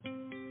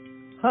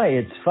Hi,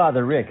 it's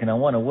Father Rick, and I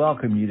want to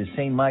welcome you to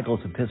St. Michael's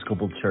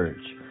Episcopal Church.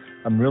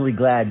 I'm really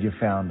glad you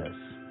found us.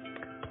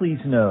 Please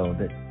know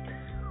that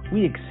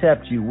we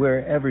accept you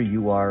wherever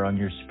you are on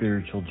your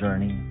spiritual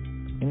journey,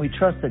 and we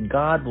trust that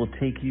God will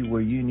take you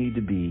where you need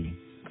to be,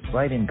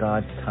 right in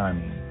God's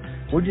timing.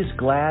 We're just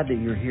glad that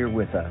you're here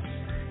with us,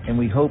 and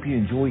we hope you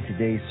enjoy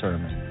today's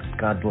sermon.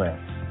 God bless.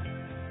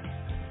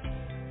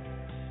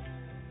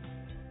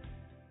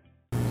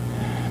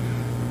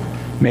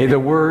 May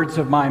the words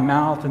of my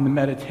mouth and the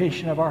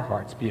meditation of our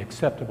hearts be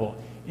acceptable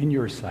in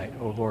your sight,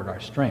 O Lord, our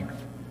strength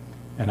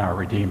and our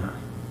Redeemer.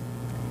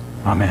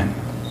 Amen.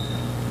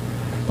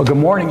 Well, good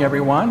morning,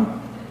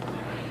 everyone.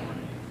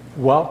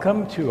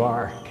 Welcome to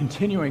our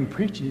continuing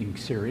preaching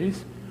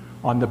series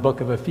on the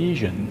book of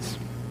Ephesians.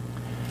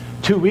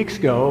 2 weeks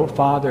ago,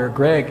 Father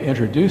Greg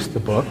introduced the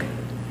book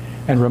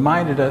and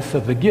reminded us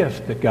of the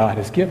gift that God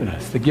has given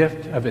us, the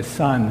gift of His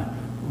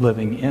Son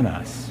living in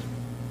us.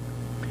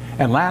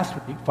 And last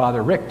week,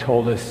 Father Rick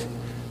told us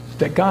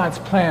that God's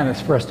plan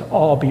is for us to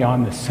all be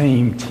on the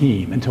same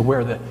team and to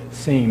wear the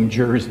same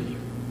jersey.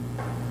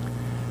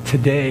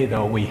 Today,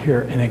 though, we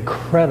hear an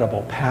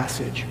incredible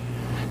passage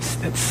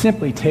that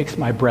simply takes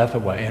my breath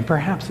away, and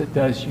perhaps it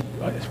does you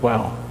as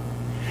well.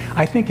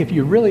 I think if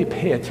you really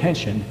pay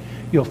attention,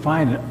 you'll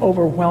find an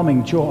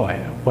overwhelming joy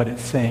of what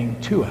it's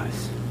saying to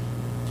us.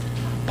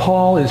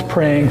 Paul is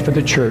praying for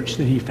the church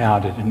that he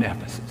founded in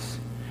Ephesus,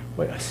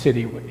 a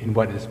city in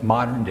what is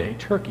modern-day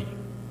Turkey.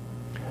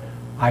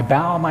 I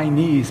bow my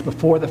knees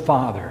before the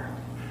Father,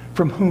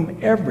 from whom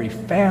every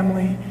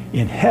family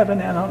in heaven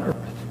and on earth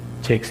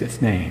takes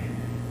its name.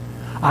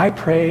 I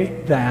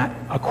pray that,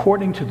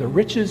 according to the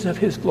riches of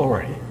His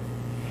glory,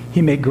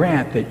 He may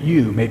grant that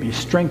you may be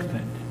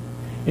strengthened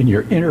in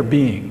your inner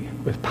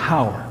being with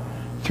power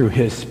through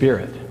His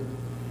Spirit,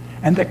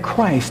 and that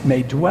Christ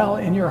may dwell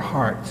in your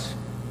hearts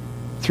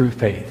through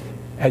faith,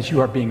 as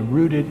you are being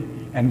rooted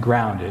and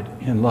grounded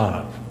in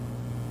love.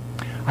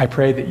 I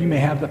pray that you may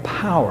have the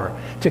power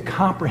to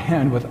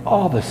comprehend with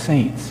all the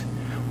saints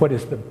what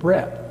is the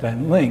breadth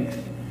and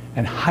length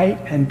and height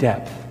and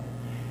depth,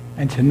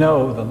 and to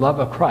know the love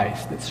of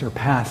Christ that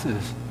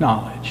surpasses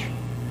knowledge,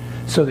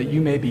 so that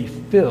you may be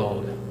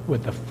filled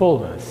with the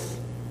fullness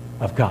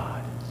of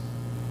God.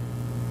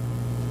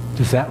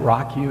 Does that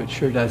rock you? It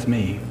sure does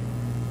me.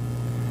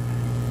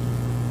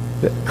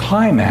 The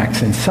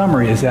climax in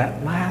summary is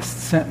that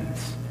last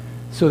sentence,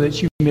 so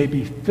that you may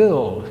be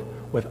filled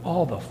with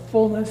all the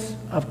fullness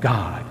of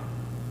God.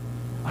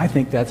 I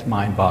think that's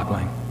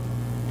mind-boggling.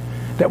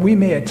 That we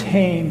may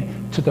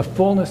attain to the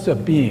fullness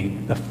of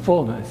being, the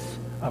fullness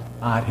of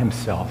God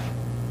Himself.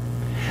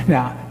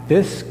 Now,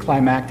 this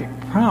climactic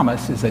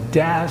promise is a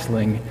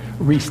dazzling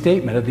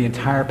restatement of the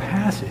entire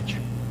passage.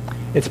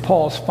 It's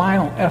Paul's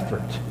final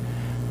effort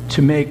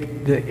to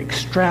make the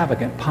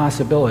extravagant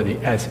possibility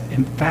as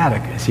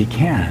emphatic as he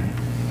can.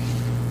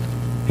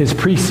 His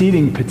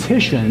preceding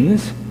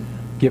petitions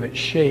give it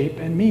shape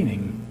and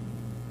meaning,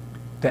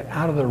 that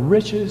out of the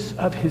riches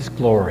of His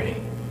glory,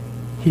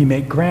 He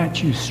may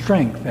grant you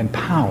strength and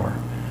power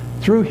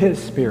through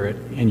His Spirit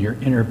in your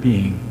inner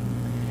being,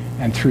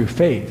 and through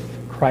faith,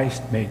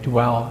 Christ may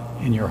dwell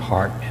in your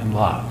heart in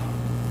love.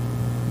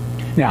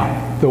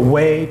 Now, the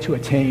way to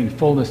attain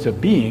fullness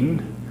of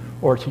being,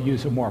 or to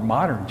use a more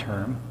modern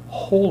term,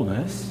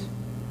 wholeness,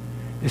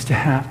 is to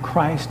have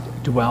Christ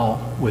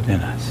dwell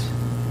within us.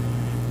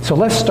 So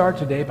let's start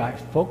today by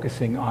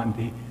focusing on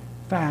the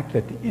fact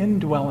that the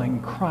indwelling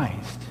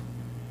Christ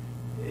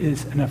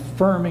is an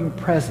affirming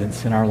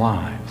presence in our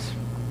lives.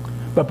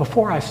 But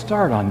before I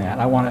start on that,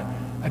 I want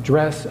to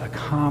address a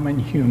common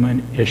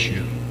human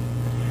issue.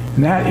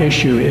 And that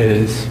issue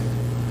is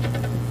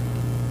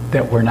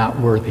that we're not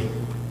worthy.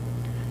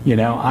 You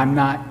know, I'm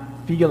not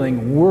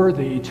feeling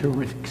worthy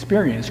to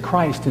experience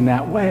Christ in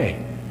that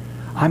way.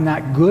 I'm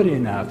not good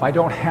enough. I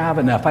don't have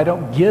enough. I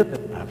don't give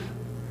enough.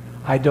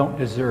 I don't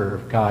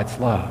deserve God's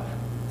love.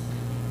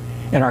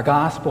 In our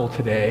gospel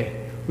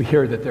today, we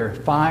hear that there are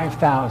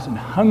 5,000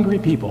 hungry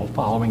people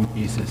following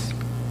Jesus.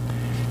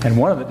 And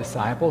one of the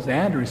disciples,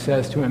 Andrew,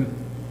 says to him,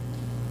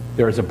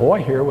 "There is a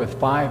boy here with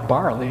 5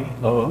 barley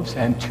loaves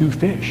and 2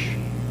 fish.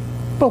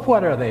 But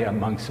what are they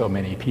among so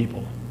many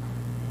people?"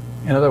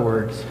 In other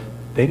words,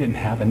 they didn't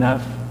have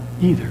enough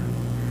either.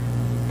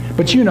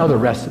 But you know the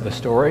rest of the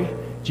story.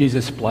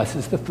 Jesus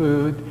blesses the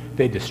food,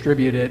 they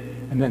distribute it,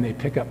 and then they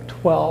pick up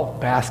 12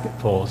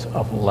 basketfuls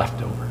of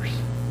leftovers.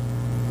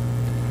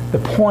 The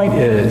point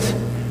is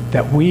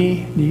that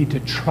we need to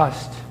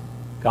trust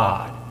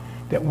God,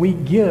 that we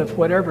give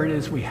whatever it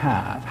is we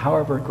have,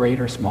 however great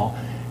or small,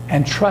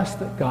 and trust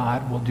that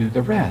God will do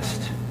the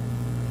rest.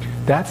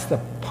 That's the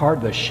part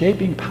of the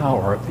shaping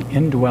power of the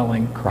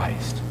indwelling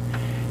Christ.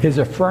 His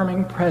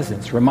affirming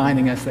presence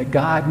reminding us that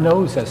God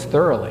knows us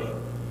thoroughly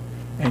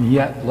and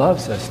yet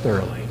loves us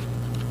thoroughly.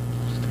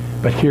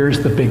 But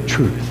here's the big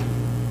truth.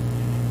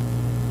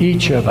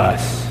 Each of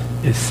us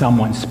is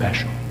someone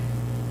special.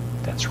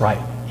 That's right.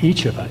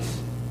 Each of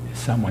us is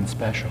someone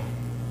special.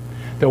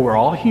 Though we're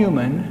all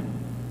human,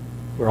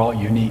 we're all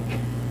unique.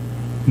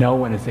 No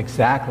one is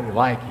exactly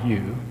like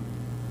you.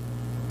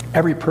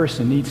 Every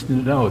person needs to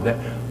know that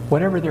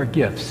whatever their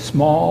gifts,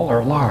 small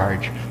or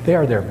large, they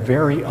are their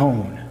very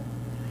own.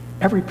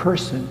 Every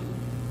person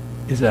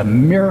is a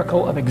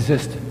miracle of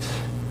existence,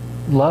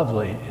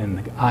 lovely in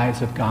the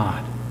eyes of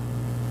God.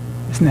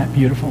 Isn't that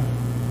beautiful?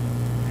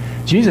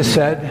 Jesus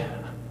said,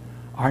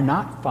 "Are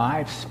not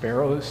 5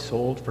 sparrows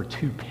sold for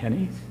 2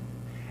 pennies?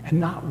 And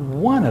not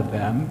one of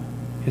them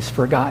is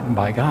forgotten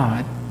by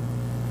God.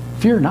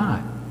 Fear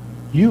not,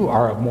 you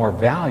are of more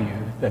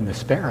value than the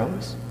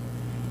sparrows.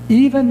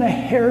 Even the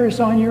hairs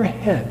on your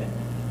head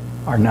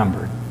are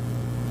numbered."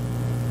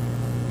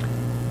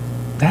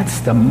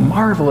 That's the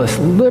marvelous,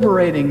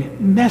 liberating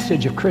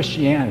message of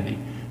Christianity,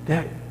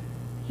 that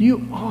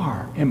you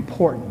are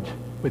important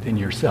within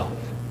yourself.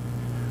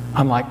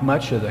 Unlike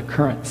much of the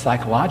current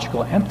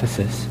psychological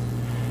emphasis,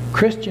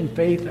 Christian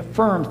faith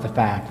affirms the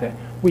fact that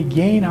we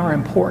gain our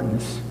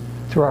importance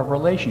through our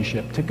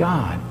relationship to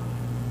God,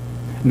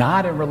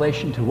 not in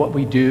relation to what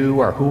we do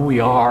or who we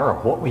are or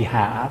what we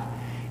have.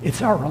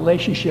 It's our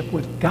relationship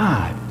with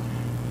God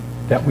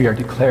that we are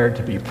declared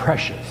to be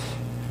precious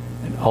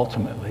and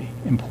ultimately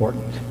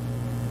important.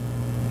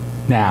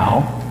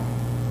 Now,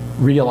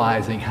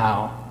 realizing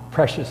how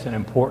precious and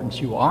important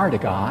you are to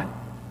God,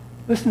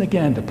 listen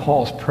again to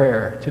Paul's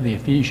prayer to the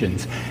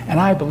Ephesians, and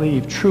I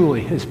believe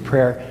truly his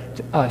prayer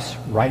to us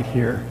right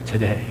here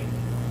today.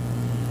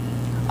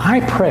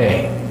 "I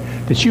pray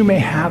that you may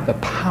have the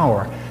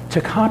power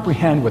to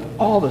comprehend with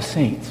all the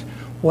saints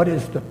what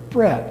is the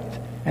breadth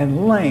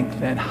and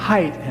length and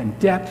height and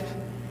depth,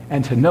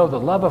 and to know the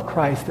love of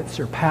Christ that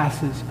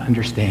surpasses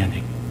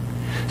understanding,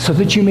 so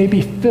that you may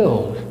be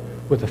filled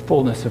with the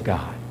fullness of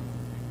God."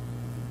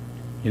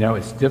 You know,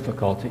 it's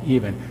difficult to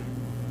even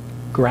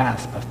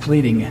grasp a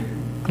fleeting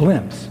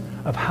glimpse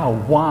of how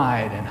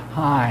wide and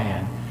high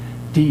and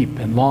deep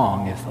and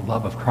long is the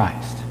love of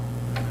Christ.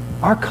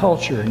 Our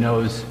culture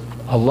knows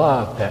a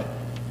love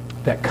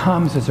that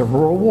comes as a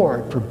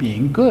reward for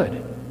being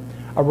good,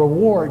 a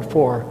reward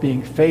for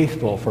being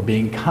faithful, for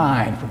being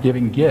kind, for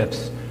giving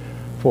gifts,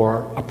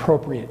 for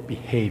appropriate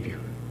behavior.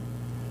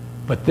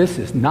 But this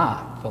is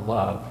not the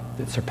love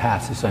that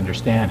surpasses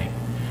understanding.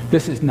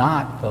 This is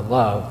not the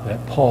love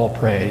that Paul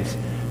prays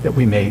that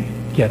we may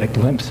get a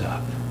glimpse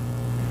of.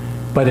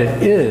 But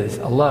it is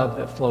a love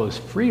that flows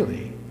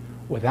freely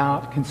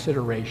without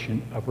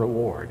consideration of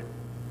reward.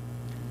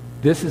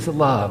 This is a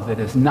love that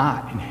is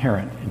not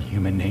inherent in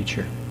human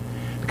nature.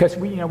 Because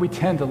we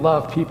tend to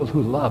love people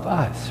who love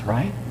us,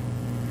 right?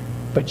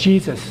 But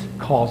Jesus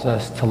calls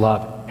us to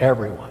love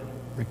everyone,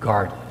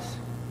 regardless.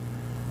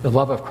 The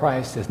love of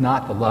Christ is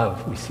not the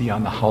love we see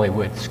on the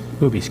Hollywood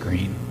movie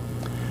screen.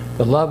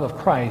 The love of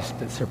Christ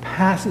that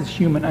surpasses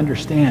human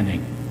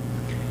understanding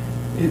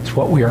is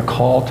what we are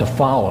called to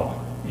follow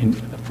in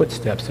the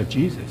footsteps of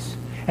Jesus.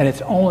 And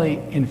it's only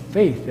in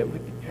faith that we're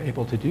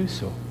able to do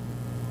so.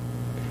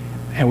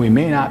 And we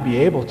may not be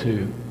able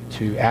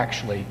to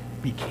actually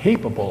be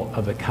capable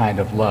of the kind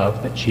of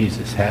love that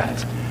Jesus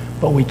has,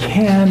 but we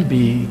can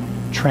be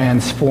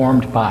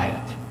transformed by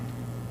it.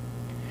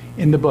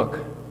 In the book,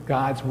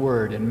 God's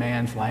Word in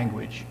Man's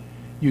Language,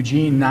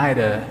 Eugene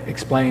Nida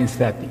explains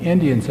that the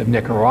Indians of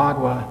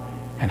Nicaragua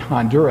and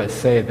Honduras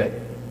say that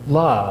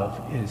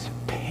love is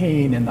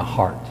pain in the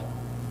heart.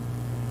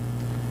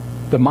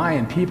 The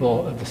Mayan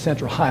people of the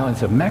Central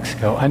Highlands of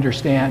Mexico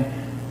understand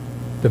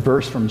the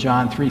verse from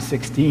John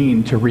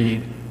 3:16 to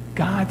read,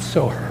 "God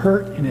so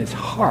hurt in his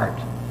heart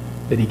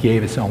that he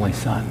gave his only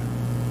son."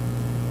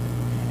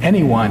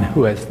 Anyone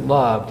who has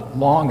loved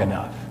long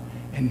enough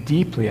and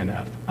deeply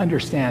enough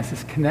understands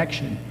this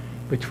connection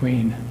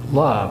between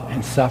love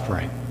and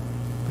suffering,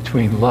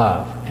 between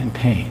love and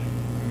pain.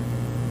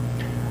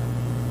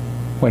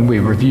 When we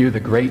review the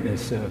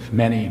greatness of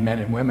many men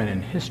and women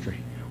in history,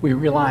 we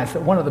realize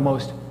that one of the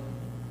most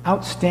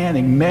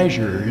outstanding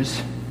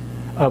measures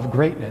of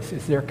greatness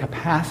is their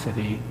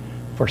capacity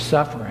for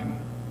suffering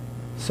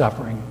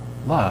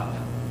love.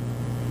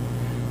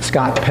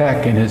 Scott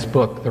Peck, in his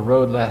book, The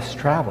Road Less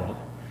Traveled,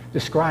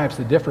 describes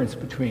the difference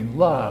between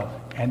love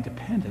and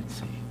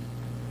dependency.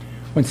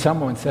 When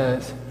someone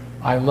says,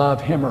 "I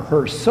love him or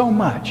her so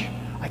much,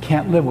 I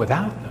can't live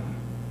without them,"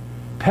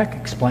 Peck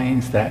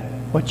explains that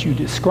what you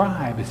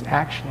describe is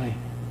actually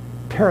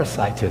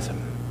parasitism.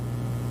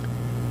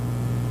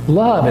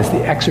 Love is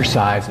the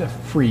exercise of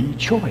free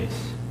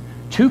choice.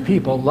 Two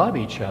people love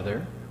each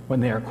other when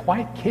they are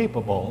quite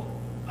capable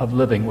of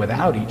living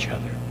without each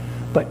other,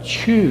 but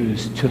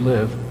choose to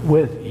live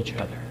with each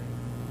other.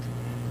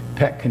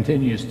 Peck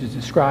continues to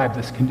describe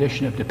this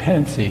condition of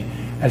dependency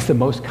as the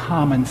most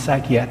common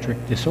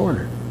psychiatric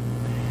disorder.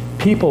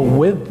 People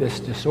with this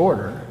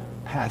disorder,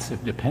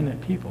 passive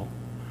dependent people,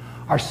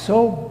 are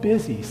so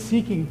busy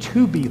seeking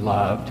to be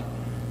loved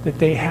that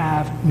they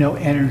have no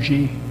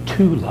energy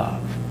to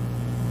love.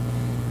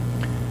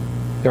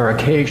 There are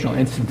occasional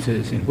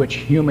instances in which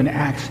human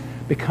acts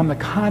become the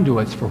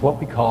conduits for what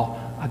we call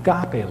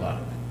agape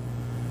love.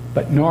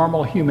 But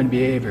normal human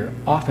behavior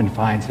often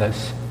finds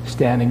us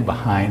standing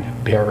behind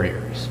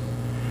barriers.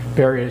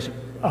 Barriers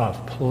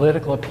of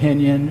political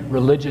opinion,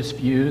 religious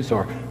views,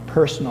 or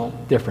personal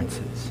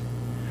differences.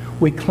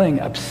 We cling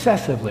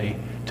obsessively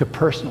to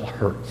personal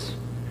hurts.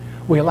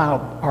 We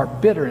allow our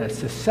bitterness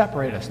to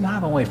separate us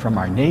not only from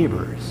our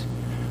neighbors,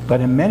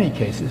 but in many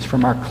cases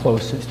from our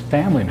closest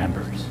family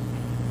members.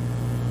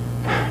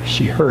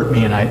 She hurt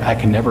me and I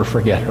can never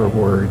forget her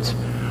words.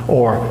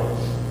 Or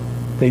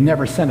they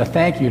never sent a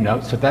thank you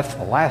note, so that's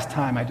the last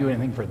time I do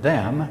anything for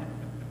them.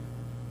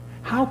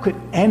 How could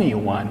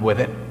anyone with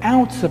an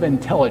ounce of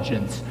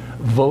intelligence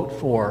vote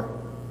for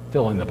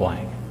fill in the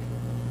blank?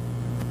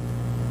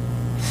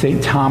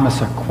 St.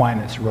 Thomas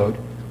Aquinas wrote,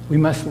 "We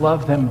must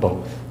love them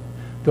both,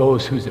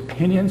 those whose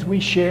opinions we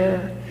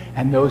share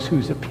and those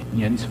whose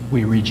opinions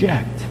we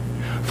reject.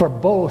 For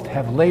both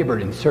have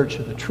labored in search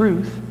of the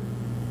truth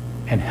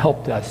and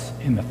helped us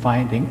in the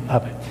finding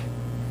of it."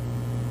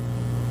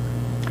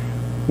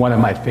 One of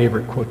my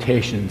favorite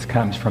quotations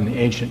comes from the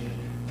ancient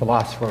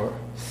philosopher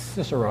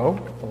Cicero.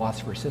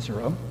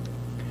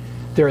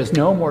 "There is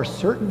no more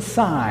certain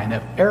sign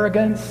of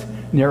arrogance,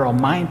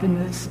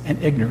 narrow-mindedness, and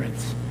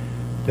ignorance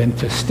than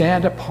to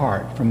stand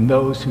apart from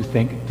those who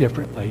think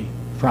differently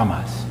from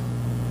us."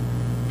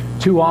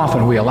 Too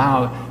often we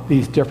allow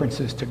these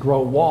differences to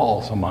grow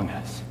walls among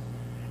us.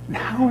 And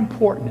how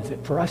important is it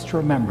for us to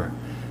remember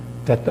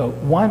that the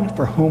one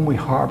for whom we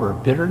harbor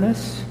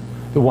bitterness,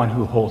 the one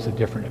who holds a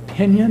different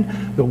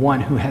opinion, the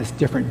one who has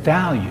different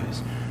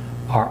values,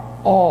 are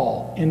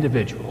all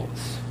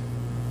individuals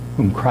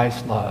whom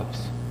Christ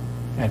loves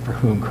and for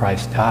whom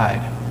Christ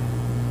died.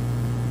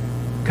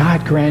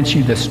 God grants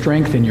you the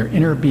strength in your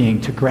inner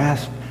being to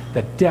grasp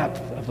the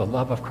depth of the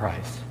love of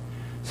Christ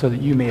so that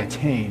you may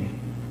attain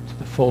to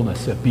the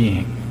fullness of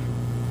being.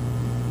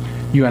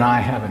 You and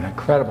I have an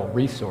incredible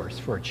resource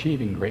for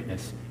achieving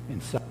greatness in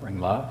suffering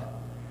love.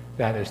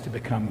 That is to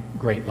become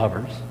great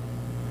lovers.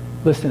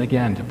 Listen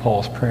again to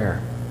Paul's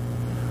prayer.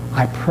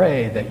 "I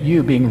pray that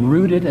you, being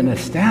rooted and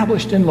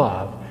established in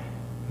love,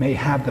 may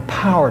have the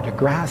power to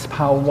grasp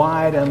how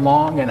wide and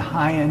long and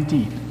high and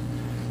deep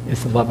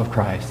is the love of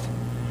Christ,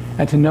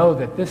 and to know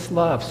that this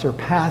love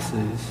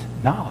surpasses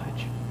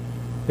knowledge,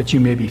 that you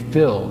may be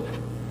filled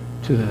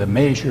to the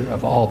measure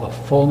of all the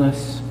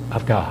fullness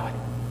of God."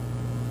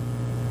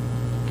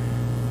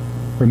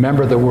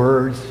 Remember, the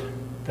words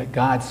that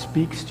God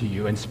speaks to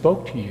you and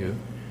spoke to you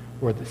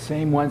were the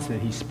same ones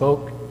that he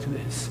spoke to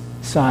his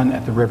son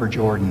at the River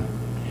Jordan.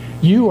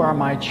 "You are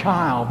my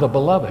child, the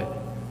beloved.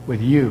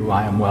 With you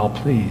I am well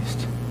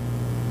pleased."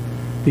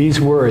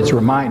 These words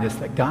remind us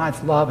that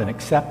God's love and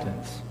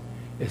acceptance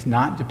is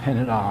not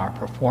dependent on our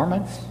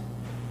performance.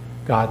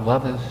 God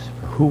loves us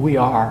for who we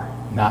are,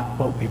 not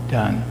what we've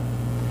done.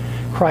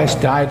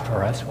 Christ died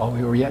for us while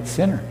we were yet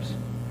sinners.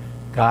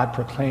 God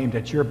proclaimed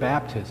at your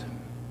baptism,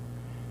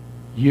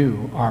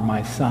 "You are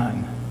my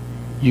son.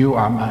 You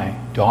are my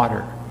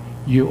daughter.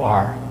 You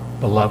are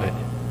beloved."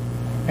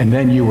 And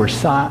then you were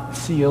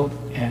sealed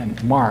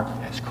and marked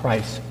as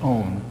Christ's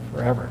own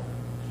forever.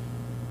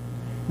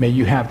 May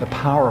you have the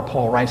power,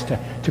 Paul writes,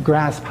 to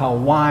grasp how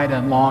wide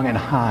and long and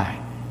high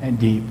and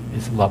deep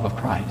is the love of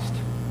Christ.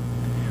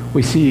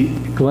 We see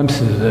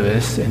glimpses of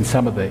this in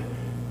some of the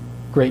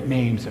great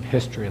names of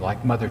history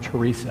like Mother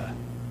Teresa,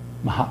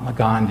 Mahatma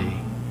Gandhi,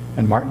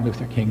 and Martin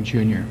Luther King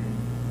Jr.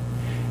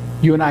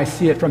 You and I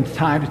see it from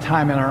time to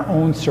time in our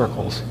own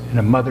circles, in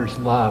a mother's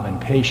love and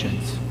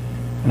patience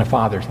and a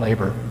father's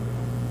labor.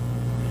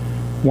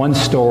 One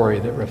story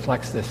that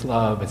reflects this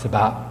love is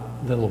about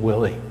little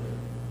Willie,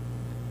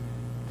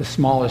 the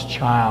smallest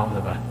child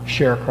of a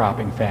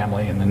sharecropping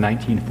family in the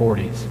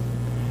 1940s.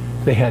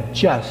 They had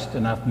just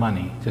enough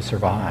money to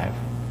survive.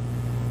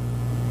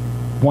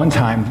 One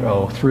time,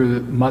 though,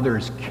 through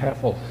mother's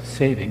careful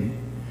saving,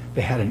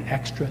 they had an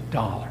extra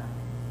 $1.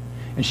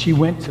 And she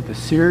went to the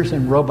Sears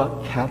and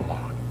Roebuck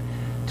catalog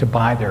to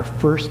buy their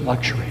first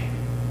luxury,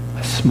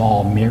 a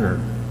small mirror.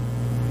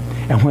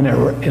 And when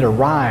it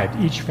arrived,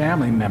 each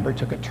family member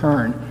took a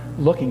turn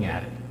looking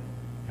at it.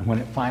 And when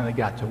it finally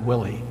got to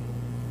Willie,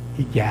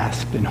 he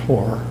gasped in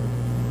horror.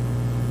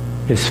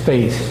 His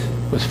face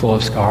was full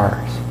of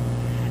scars.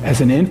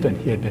 As an infant,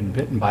 he had been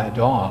bitten by a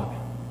dog.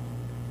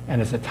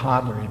 And as a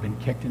toddler, he had been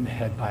kicked in the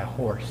head by a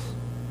horse.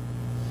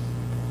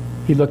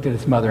 He looked at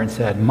his mother and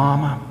said,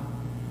 "Mama,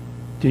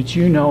 did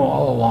you know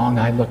all along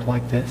I looked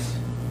like this?"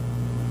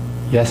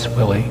 "Yes,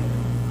 Willie,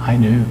 I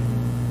knew."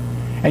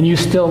 "And you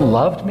still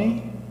loved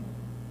me?"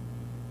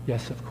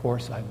 "Yes, of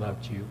course I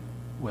loved you,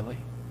 Willie.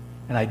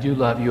 And I do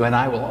love you, and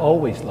I will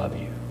always love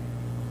you.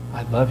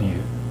 I love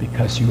you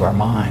because you are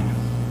mine."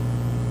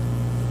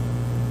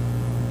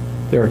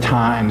 There are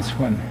times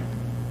when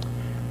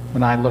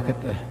I look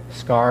at the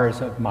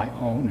scars of my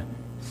own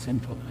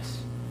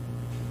sinfulness,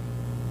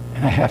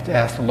 and I have to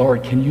ask the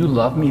Lord, can you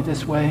love me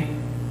this way?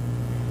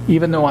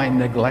 Even though I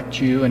neglect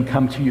you and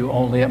come to you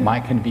only at my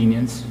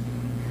convenience?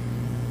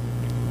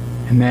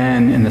 And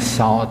then in the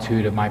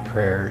solitude of my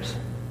prayers,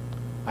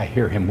 I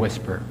hear him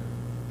whisper,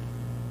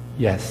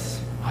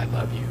 "Yes, I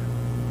love you.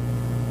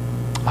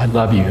 I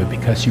love you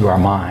because you are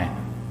mine."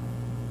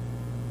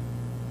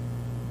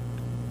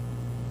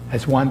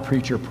 As one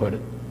preacher put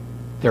it,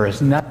 there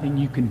is nothing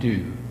you can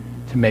do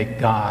to make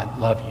God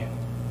love you.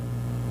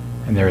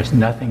 And there is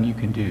nothing you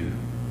can do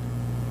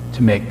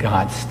to make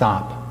God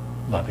stop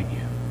loving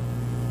you.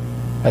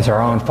 As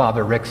our own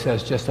Father Rick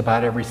says just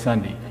about every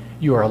Sunday,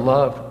 you are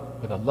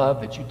loved with a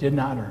love that you did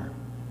not earn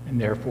and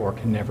therefore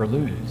can never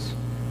lose.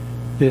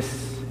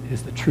 This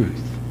is the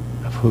truth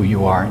of who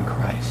you are in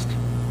Christ.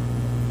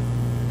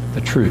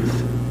 The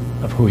truth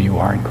of who you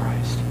are in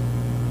Christ.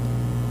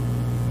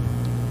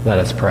 Let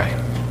us pray.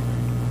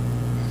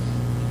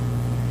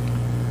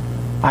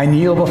 I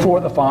kneel before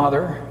the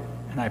Father,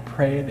 and I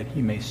pray that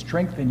he may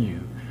strengthen you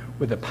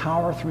with the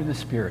power through the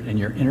Spirit in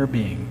your inner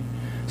being,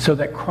 so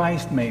that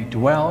Christ may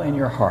dwell in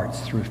your hearts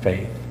through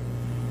faith.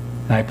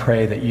 And I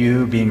pray that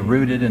you, being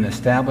rooted and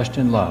established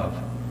in love,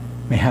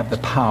 may have the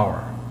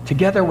power,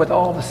 together with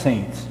all the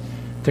saints,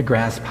 to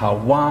grasp how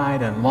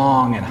wide and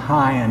long and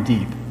high and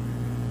deep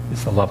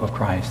is the love of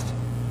Christ,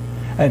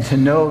 and to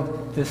know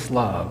this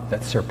love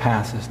that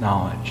surpasses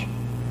knowledge,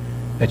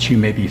 that you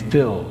may be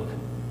filled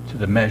to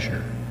the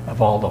measure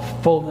of all the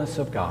fullness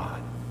of God.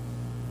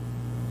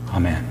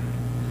 Amen.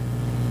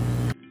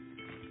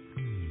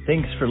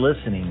 Thanks for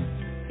listening.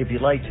 If you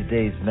like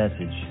today's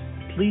message,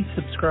 please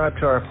subscribe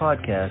to our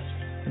podcast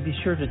and be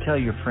sure to tell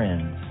your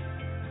friends.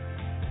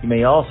 You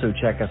may also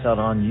check us out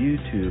on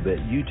YouTube at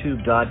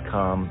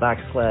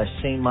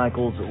youtube.com/St.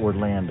 Michael's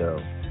Orlando.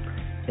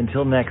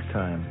 Until next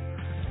time,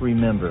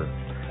 remember,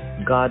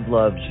 God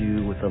loves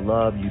you with a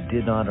love you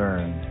did not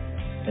earn,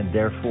 and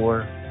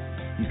therefore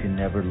you can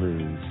never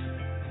lose.